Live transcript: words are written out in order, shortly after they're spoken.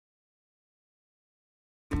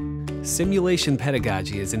Simulation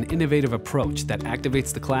pedagogy is an innovative approach that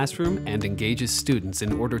activates the classroom and engages students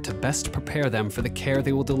in order to best prepare them for the care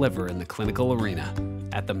they will deliver in the clinical arena.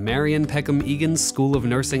 At the Marion Peckham Egan School of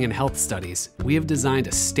Nursing and Health Studies, we have designed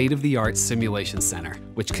a state-of-the-art simulation center,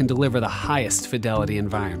 which can deliver the highest fidelity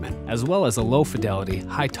environment, as well as a low-fidelity,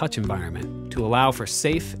 high-touch environment, to allow for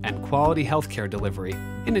safe and quality healthcare delivery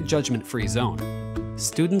in a judgment-free zone.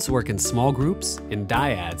 Students work in small groups, in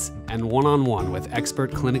dyads, and one-on-one with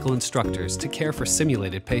expert clinical instructors to care for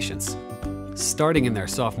simulated patients. Starting in their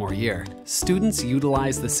sophomore year, students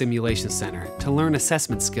utilize the Simulation Center to learn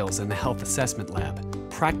assessment skills in the Health Assessment Lab,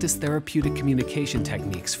 practice therapeutic communication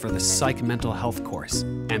techniques for the Psych Mental Health course,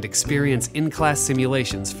 and experience in-class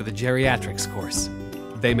simulations for the Geriatrics course.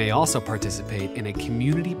 They may also participate in a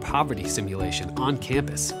community poverty simulation on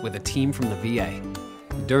campus with a team from the VA.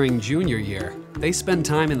 During junior year, they spend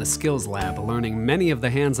time in the skills lab learning many of the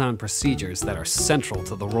hands-on procedures that are central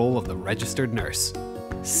to the role of the registered nurse.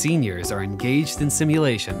 Seniors are engaged in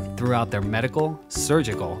simulation throughout their medical,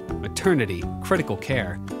 surgical, maternity, critical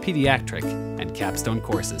care, pediatric, and capstone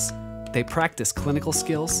courses. They practice clinical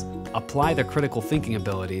skills, apply their critical thinking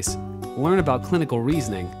abilities, learn about clinical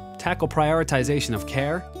reasoning, tackle prioritization of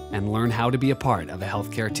care, and learn how to be a part of a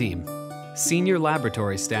healthcare team. Senior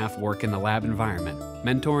laboratory staff work in the lab environment,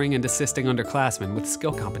 mentoring and assisting underclassmen with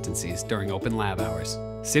skill competencies during open lab hours.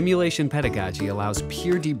 Simulation pedagogy allows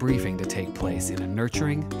peer debriefing to take place in a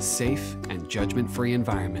nurturing, safe, and judgment-free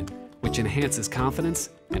environment, which enhances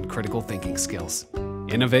confidence and critical thinking skills.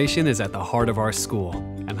 Innovation is at the heart of our school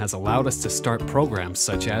and has allowed us to start programs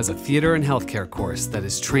such as a theater and healthcare course that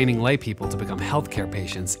is training laypeople to become healthcare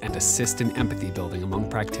patients and assist in empathy building among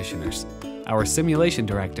practitioners. Our simulation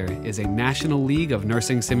director is a National League of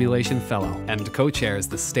Nursing Simulation Fellow and co-chairs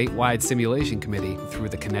the statewide simulation committee through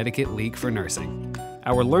the Connecticut League for Nursing.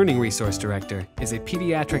 Our learning resource director is a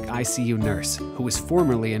pediatric ICU nurse who was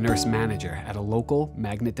formerly a nurse manager at a local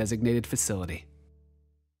magnet-designated facility.